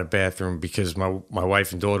area. They had a bathroom because my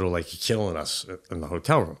wife and daughter were like killing us in the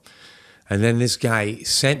hotel room. And then this guy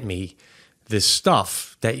sent me this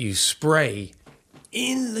stuff that you spray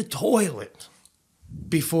in the toilet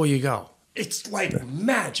before you go. It's like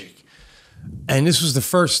magic. And this was the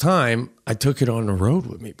first time I took it on the road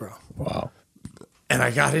with me, bro. Wow. And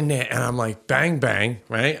I got in there and I'm like, bang, bang,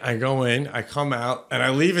 right? I go in, I come out, and I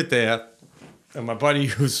leave it there. And my buddy,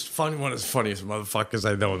 who's funny, one of the funniest motherfuckers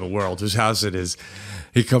I know in the world, whose house it is,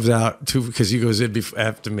 he comes out too because he goes in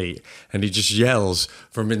after me, and he just yells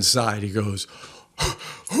from inside. He goes,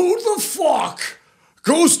 "Who the fuck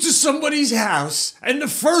goes to somebody's house and the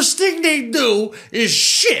first thing they do is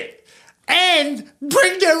shit and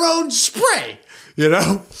bring their own spray?" You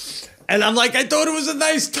know? And I'm like, I thought it was a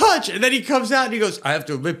nice touch. And then he comes out and he goes, "I have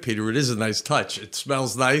to admit, Peter, it is a nice touch. It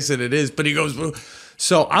smells nice, and it is." But he goes,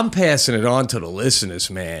 so I'm passing it on to the listeners,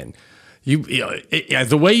 man. You know,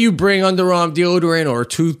 the way you bring underarm deodorant or a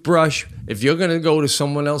toothbrush, if you're going to go to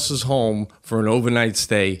someone else's home for an overnight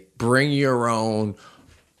stay, bring your own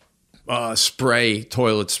spray,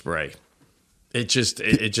 toilet spray. It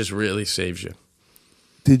just really saves you.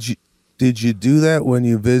 Did you do that when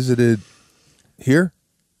you visited here?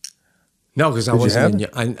 No, because I wasn't.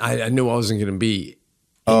 I knew I wasn't going to be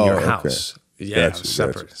in your house. Yeah, gotcha,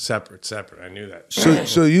 separate. I knew that.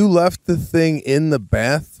 So you left the thing in the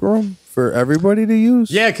bathroom for everybody to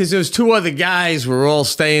use? Yeah, because there was 2 other guys. We were all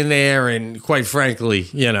staying there, and quite frankly,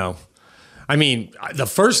 you know, I mean, the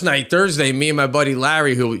first night, Thursday, me and my buddy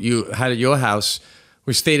Larry, who you had at your house,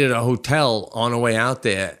 we stayed at a hotel on our way out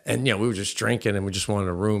there, and you know, we were just drinking, and we just wanted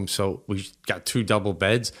a room, so we got 2 double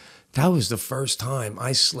beds. That was the first time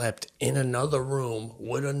I slept in another room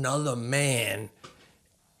with another man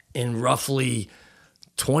in roughly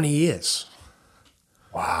 20 years.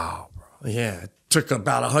 Wow, bro. Yeah, it took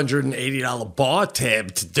about $180 bar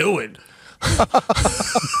tab to do it.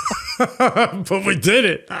 But we did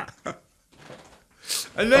it.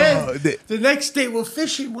 And then the next day we're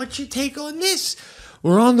fishing. What's your take on this?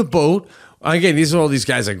 We're on the boat. Again, these are all these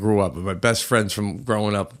guys I grew up with, my best friends from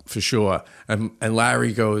growing up for sure. And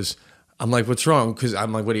Larry goes, I'm like, what's wrong? Because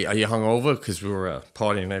I'm like, are you hungover? Because we were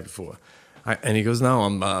partying the night before. And he goes, no,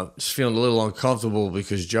 I'm just feeling a little uncomfortable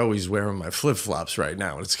because Joey's wearing my flip-flops right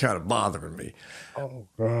now, and it's kind of bothering me. Oh,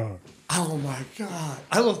 God. Oh, my God.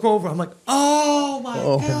 I look over. I'm like, oh,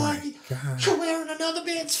 my God. You're wearing another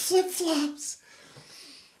man's flip-flops.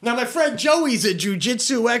 Now, my friend Joey's a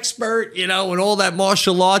jiu-jitsu expert, you know, and all that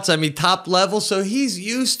martial arts. I mean, top level. So he's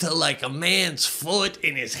used to, like, a man's foot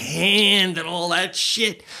in his hand and all that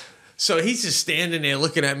shit. So he's just standing there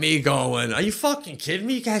looking at me going, are you fucking kidding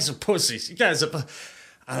me? You guys are pussies. You guys are...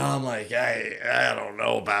 And I'm like, I don't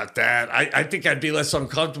know about that. I think I'd be less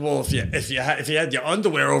uncomfortable if you had your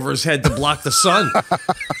underwear over his head to block the sun.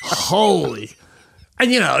 Holy...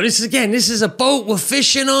 And, you know, this is a boat. We're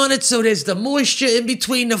fishing on it, so there's the moisture in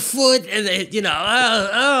between the foot. And, you know,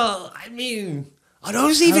 I mean, are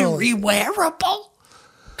those even rewearable?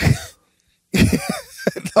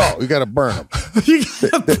 No, you got to burn them. You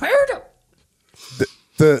got to burn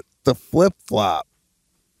them. The flip-flop,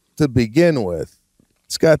 to begin with,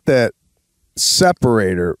 it's got that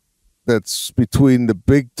separator that's between the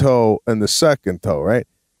big toe and the second toe, right?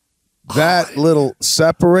 That little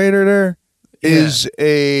separator there. Is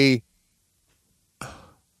it's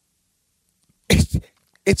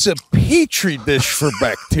a petri dish for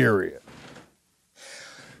bacteria.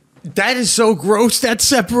 That is so gross, that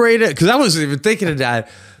separator. Because I wasn't even thinking of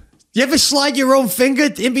that. You ever slide your own finger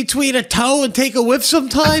in between a toe and take a whiff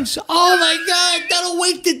sometimes? Oh my God, that'll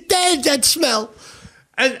wake the dead, that smell.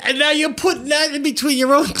 And now you're putting that in between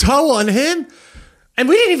your own toe on him. And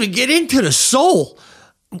we didn't even get into the sole.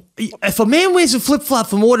 If a man wears a flip-flop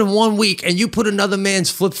for more than 1 week and you put another man's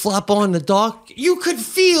flip-flop on in the dark, you could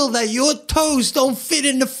feel that your toes don't fit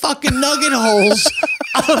in the fucking nugget holes.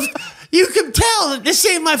 You can tell that this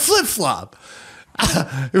ain't my flip-flop.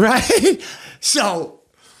 Right? So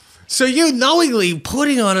you knowingly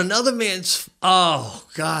putting on another man's... Oh,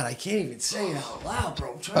 God, I can't even say it out loud,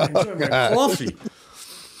 bro. I'm trying to enjoy my coffee.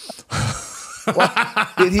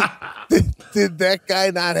 Did that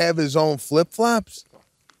guy not have his own flip-flops?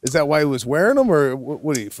 Is that why he was wearing them, or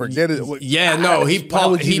what? Do you forget it? Yeah, no. Why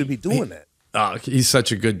would he be doing that? He's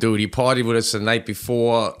such a good dude. He partied with us the night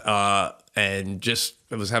before and just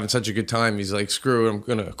was having such a good time. He's like, screw it, I'm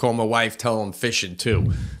going to call my wife, tell him fishing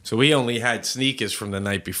too. So we only had sneakers from the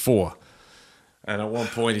night before. And at one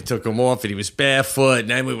point he took them off and he was barefoot. And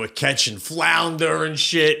then we were catching flounder and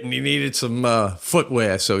shit. And he needed some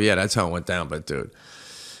footwear. So yeah, that's how it went down. But dude.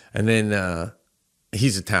 And then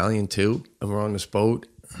he's Italian too. And we're on this boat.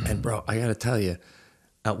 And bro, I got to tell you,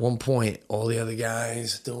 at one point, all the other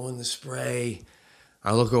guys doing the spray.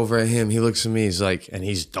 I look over at him. He looks at me. He's like, and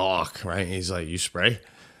he's dark, right? He's like, you spray?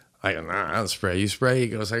 I go, nah, I don't spray. You spray? He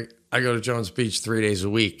goes, I go to Jones Beach 3 days a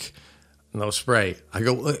week. No spray. I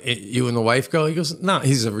go, you and the wife go? He goes, no.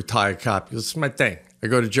 He's a retired cop. He goes, it's my thing. I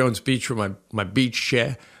go to Jones Beach with my beach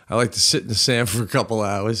chair. I like to sit in the sand for a couple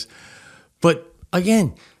hours. But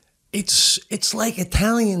again, it's like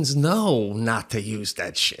Italians know not to use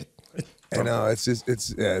that shit. I know it's just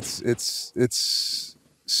it's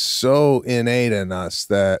so innate in us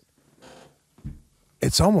that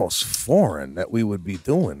it's almost foreign that we would be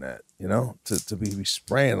doing that, you know, to be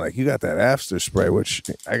spraying. Like you got that after spray, which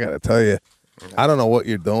I gotta tell you, I don't know what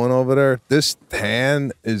you're doing over there. This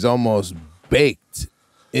tan is almost baked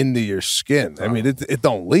into your skin. I mean, it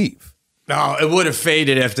don't leave. No, it would have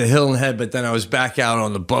faded after Hilton Head, but then I was back out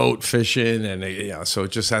on the boat fishing, and so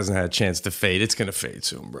it just hasn't had a chance to fade. It's gonna fade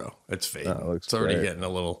soon, bro. It's fading. Oh, it's already getting a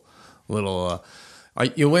little.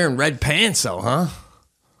 You're wearing red pants, though, huh?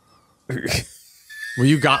 Were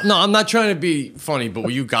you No, I'm not trying to be funny, but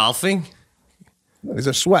were you golfing? No, these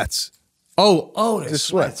are sweats. Oh, they're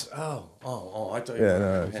sweats. Oh, I thought you were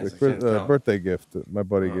wearing pants. It's a birthday gift. My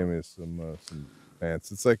buddy gave me some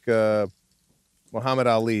pants. It's like Muhammad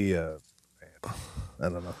Ali. I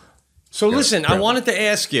don't know. So listen, I wanted to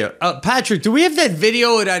ask you, Patrick, do we have that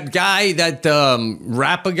video of that guy, that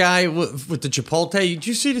rapper guy with the Chipotle? Did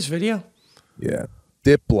you see this video? Yeah,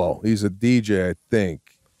 Diplo. He's a DJ, I think.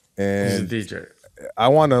 And he's a DJ. I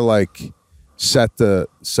want to set the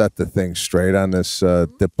thing straight on this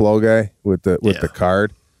Diplo guy with the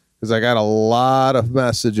card, because I got a lot of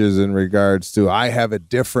messages in regards to I have a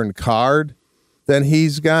different card than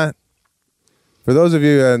he's got. For those of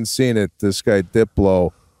you who haven't seen it, this guy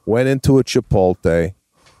Diplo went into a Chipotle,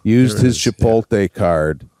 used his Chipotle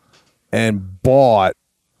card, and bought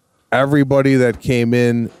everybody that came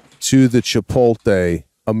in to the Chipotle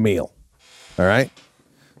a meal. All right?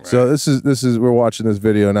 So this is we're watching this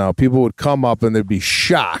video now. People would come up and they'd be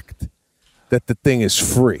shocked that the thing is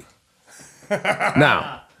free.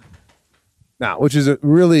 Now, which is a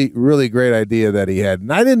really, really great idea that he had.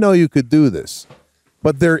 And I didn't know you could do this.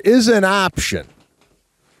 But there is an option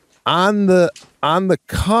on the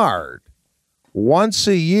card once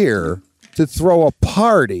a year to throw a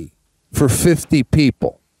party for 50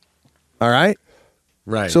 people. All right?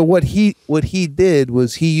 Right. So what he did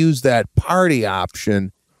was he used that party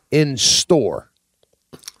option in store.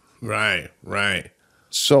 Right.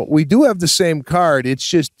 So we do have the same card. It's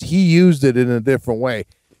just he used it in a different way.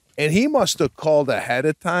 And he must have called ahead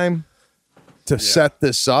of time to set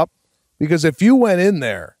this up. Because if you went in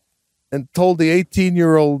there and told the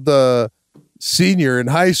 18-year-old senior in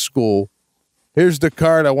high school, here's the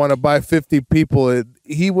card, I want to buy 50 people,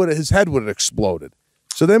 his head would have exploded.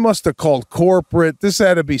 So they must have called corporate. This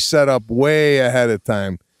had to be set up way ahead of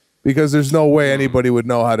time, because there's no way anybody would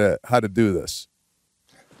know how to do this.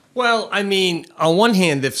 Well, I mean, on one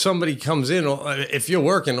hand, if somebody comes in, if you're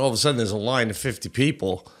working, all of a sudden there's a line of 50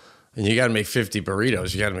 people, and you got to make 50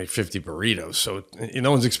 burritos. You got to make 50 burritos. So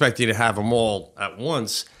no one's expecting you to have them all at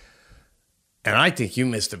once. And I think you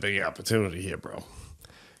missed a big opportunity here, bro.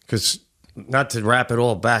 Because not to wrap it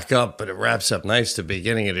all back up, but it wraps up nice to the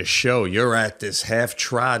beginning of the show. You're at this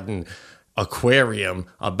half-trodden aquarium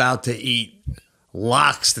about to eat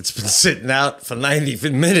lox that's been sitting out for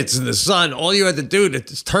 90 minutes in the sun. All you had to do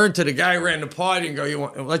is turn to the guy who ran the party and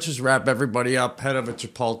go, let's just wrap everybody up, head of a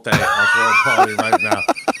Chipotle, I'll throw a party right now.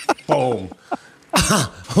 Boom.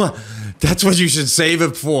 That's what you should save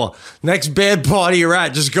it for. Next bad party you're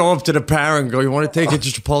at, just go up to the parent and go, you want to take it to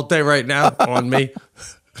Chipotle right now on me?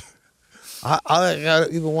 I got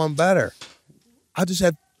even one better. I'll just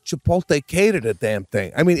have Chipotle cater the damn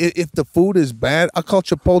thing. I mean, if the food is bad, I'll call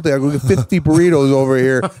Chipotle. I'll go get 50 burritos over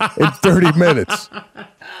here in 30 minutes.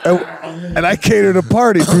 And I cater the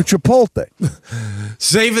party through Chipotle.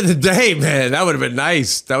 Saving the day, man. That would have been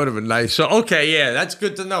nice. So, okay, yeah, that's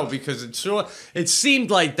good to know, because it seemed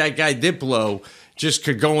like that guy Diplo just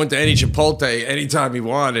could go into any Chipotle anytime he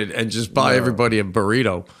wanted and just buy everybody a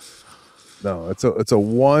burrito. No, it's a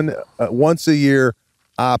once a year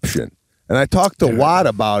option. And I talked to Watt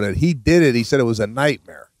about it. He did it. He said it was a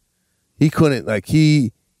nightmare. He couldn't,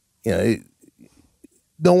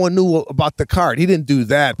 no one knew about the card. He didn't do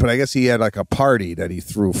that, but I guess he had like a party that he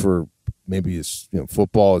threw for maybe his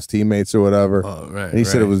football, his teammates or whatever. Oh, right. And he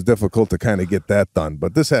said it was difficult to kind of get that done,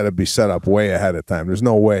 but this had to be set up way ahead of time. There's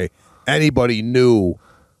no way anybody knew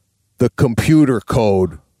the computer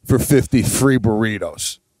code for 50 free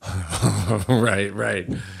burritos. Right.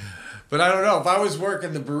 But I don't know if I was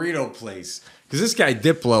working the burrito place, because this guy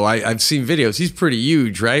Diplo, I've seen videos. He's pretty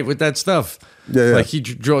huge, right, with that stuff. Yeah. Like he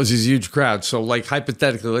draws these huge crowds. So like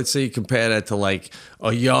hypothetically, let's say you compare that to like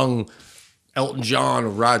a young Elton John or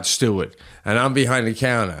Rod Stewart, and I'm behind the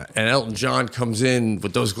counter, and Elton John comes in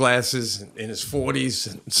with those glasses in his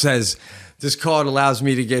 40s and says, "This card allows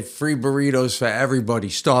me to get free burritos for everybody.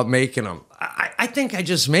 Start making them." I think I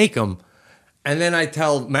just make them. And then I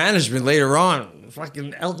tell management later on,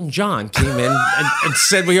 fucking Elton John came in and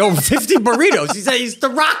said we owe 50 burritos. He said he's the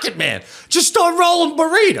Rocket Man. Just start rolling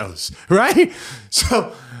burritos, right?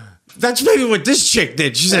 So that's maybe what this chick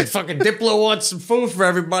did. She said, fucking Diplo wants some food for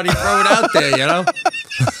everybody. Throw it out there, you know?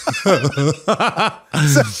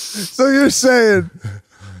 So you're saying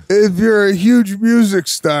if you're a huge music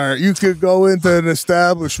star, you could go into an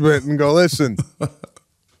establishment and go, listen,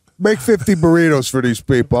 make 50 burritos for these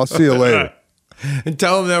people. I'll see you later. And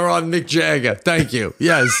tell them they're on Mick Jagger. Thank you.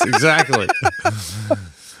 Yes, exactly.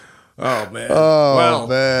 Oh, man. Oh,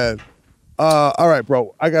 man. All right,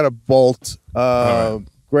 bro. I got a bolt.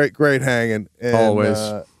 Right. Great hanging. And, always.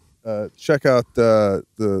 Check out the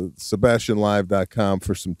SebastianLive.com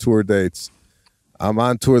for some tour dates. I'm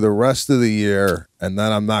on tour the rest of the year, and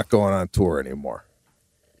then I'm not going on tour anymore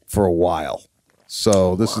for a while.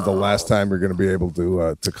 So this is the last time you're going to be able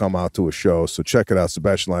to come out to a show. So check it out,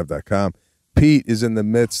 SebastianLive.com. Pete is in the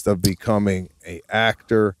midst of becoming an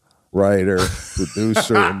actor, writer,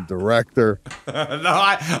 producer, and director. No,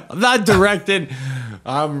 I'm not directing.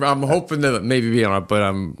 I'm hoping to maybe be on it, but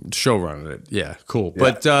I'm showrunning it. Yeah, cool.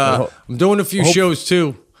 Yeah. But I'm doing a few shows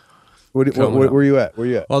too. Where are you at? Where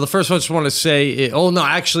you at? Well, the first one I just want to say, I'm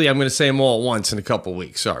going to say them all at once in a couple of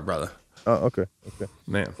weeks. Sorry, brother. Oh, okay.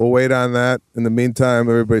 Man. We'll wait on that. In the meantime,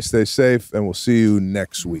 everybody stay safe, and we'll see you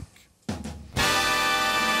next week.